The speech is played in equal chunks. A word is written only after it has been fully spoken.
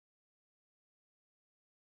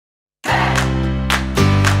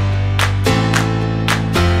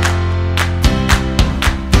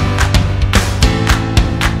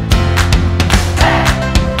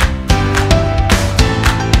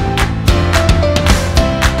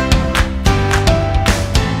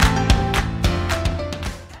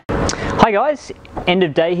Hi guys, end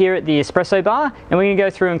of day here at the Espresso bar, and we're going to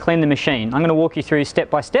go through and clean the machine. I'm going to walk you through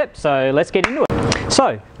step by step, so let's get into it.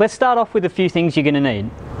 So let's start off with a few things you're going to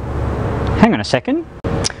need. Hang on a second.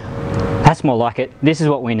 That's more like it. This is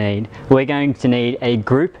what we need. We're going to need a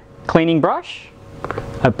group cleaning brush,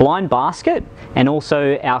 a blind basket, and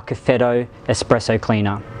also our Cafetto espresso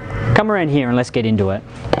cleaner. Come around here and let's get into it.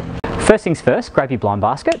 First things first, grab your blind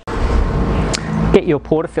basket, get your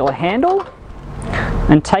portafilter handle,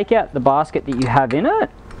 and take out the basket that you have in it.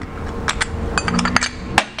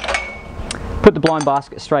 Put the blind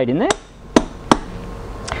basket straight in there.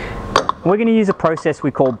 We're going to use a process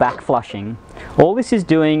we call back flushing. All this is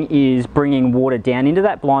doing is bringing water down into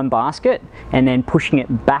that blind basket and then pushing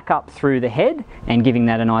it back up through the head and giving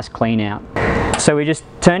that a nice clean out. So we're just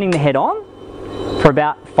turning the head on for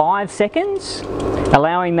about 5 seconds,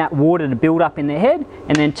 allowing that water to build up in the head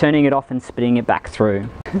and then turning it off and spitting it back through.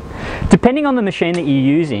 Depending on the machine that you're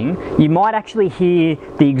using, you might actually hear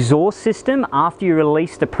the exhaust system after you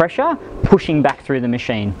release the pressure pushing back through the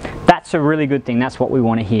machine. That's a really good thing, that's what we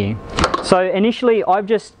want to hear. So initially I've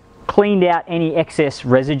just cleaned out any excess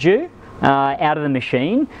residue out of the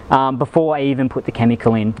machine before I even put the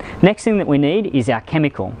chemical in. Next thing that we need is our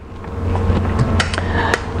chemical.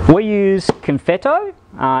 We use Cafetto.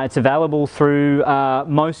 It's available through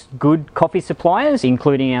most good coffee suppliers,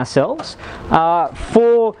 including ourselves.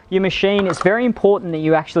 For your machine, it's very important that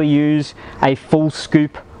you actually use a full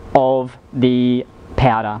scoop of the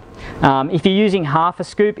powder. If you're using half a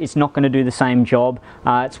scoop, it's not going to do the same job.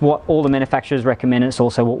 It's what all the manufacturers recommend. It's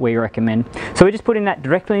also what we recommend. So we're just putting that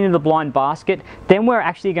directly into the blind basket. Then we're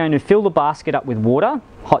actually going to fill the basket up with water.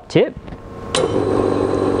 Hot tip.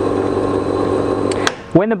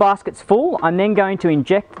 When the basket's full, I'm then going to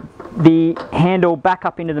inject the handle back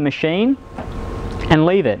up into the machine and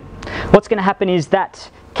leave it. What's going to happen is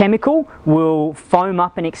that chemical will foam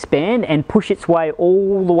up and expand and push its way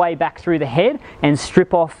all the way back through the head and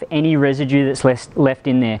strip off any residue that's left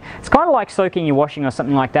in there. It's kind of like soaking your washing or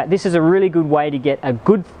something like that. This is a really good way to get a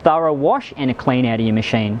good thorough wash and a clean out of your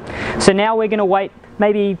machine. So now we're going to wait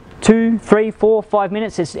maybe 2, 3, 4, 5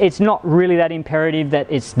 minutes. It's not really that imperative that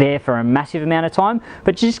it's there for a massive amount of time,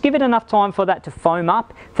 but just give it enough time for that to foam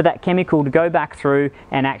up, for that chemical to go back through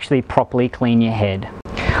and actually properly clean your head.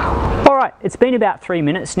 Alright, it's been about 3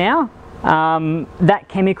 minutes now. That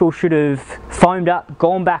chemical should have foamed up,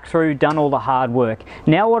 gone back through, done all the hard work.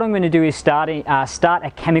 Now what I'm going to do is start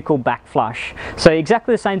a chemical back flush. So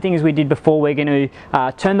exactly the same thing as we did before. We're going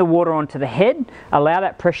to turn the water onto the head, allow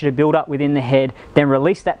that pressure to build up within the head, then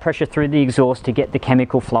release that pressure through the exhaust to get the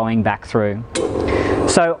chemical flowing back through.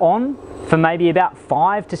 So on for maybe about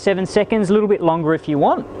 5 to 7 seconds, a little bit longer if you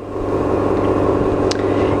want.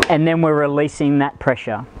 And then we're releasing that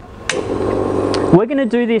pressure. We're going to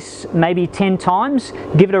do this maybe 10 times,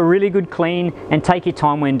 give it a really good clean and take your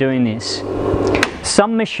time when doing this.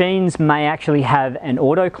 Some machines may actually have an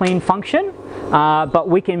auto clean function, but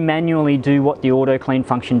we can manually do what the auto clean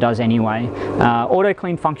function does anyway. Auto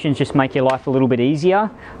clean functions just make your life a little bit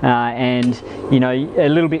easier and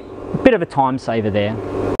a bit of a time saver there.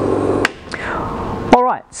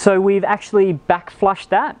 Alright, so we've actually back flushed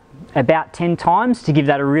that about 10 times to give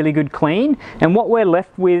that a really good clean, and what we're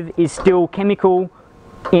left with is still chemical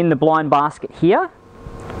in the blind basket here.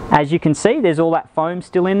 As you can see, there's all that foam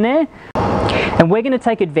still in there, and we're going to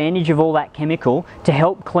take advantage of all that chemical to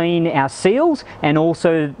help clean our seals and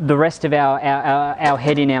also the rest of our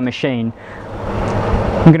head in our machine.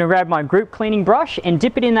 I'm going to grab my group cleaning brush and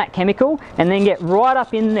dip it in that chemical and then get right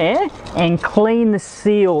up in there and clean the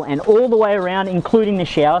seal and all the way around, including the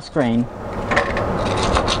shower screen.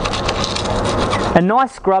 A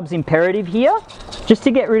nice scrub's imperative here, just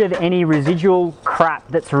to get rid of any residual crap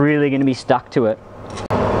that's really going to be stuck to it.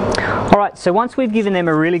 Alright, so once we've given them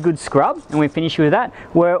a really good scrub and we're finished with that,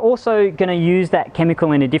 we're also going to use that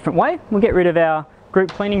chemical in a different way. We'll get rid of our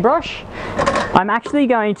group cleaning brush. I'm actually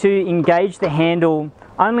going to engage the handle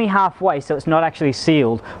only halfway so it's not actually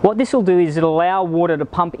sealed. What this will do is it'll allow water to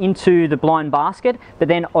pump into the blind basket but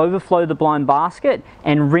then overflow the blind basket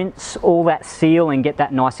and rinse all that seal and get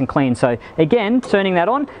that nice and clean. So again, turning that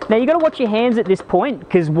on. Now you've got to watch your hands at this point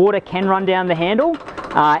because water can run down the handle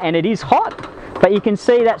and it is hot, but you can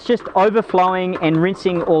see that's just overflowing and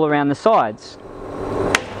rinsing all around the sides.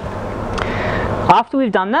 After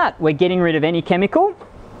we've done that, we're getting rid of any chemical.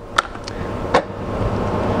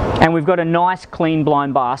 And we've got a nice clean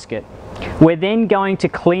blind basket. We're then going to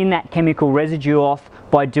clean that chemical residue off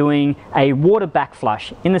by doing a water back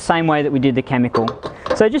flush in the same way that we did the chemical.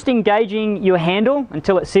 So just engaging your handle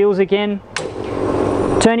until it seals again,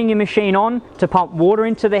 turning your machine on to pump water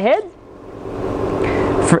into the head,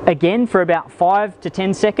 again for about 5 to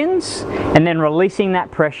 10 seconds, and then releasing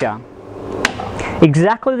that pressure.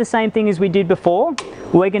 Exactly the same thing as we did before.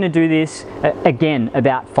 We're going to do this again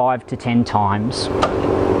about 5 to 10 times.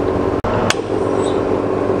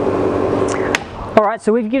 Alright,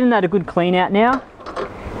 so we've given that a good clean out now.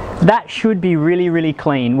 That should be really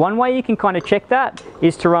clean. One way you can kind of check that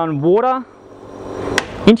is to run water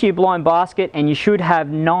into your blind basket, and you should have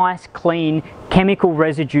nice, clean, chemical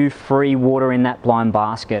residue free water in that blind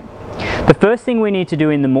basket. The first thing we need to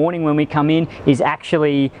do in the morning when we come in is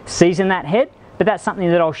actually season that head, but that's something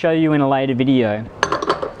that I'll show you in a later video.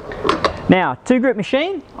 Now, 2-group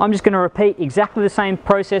machine, I'm just going to repeat exactly the same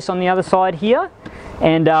process on the other side here,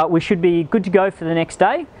 and we should be good to go for the next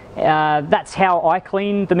day. That's how I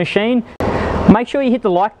clean the machine. Make sure you hit the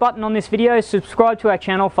like button on this video, subscribe to our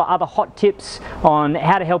channel for other hot tips on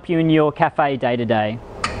how to help you in your cafe day to day.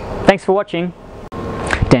 Thanks for watching.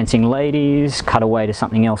 Dancing ladies, cut away to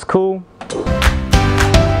something else cool.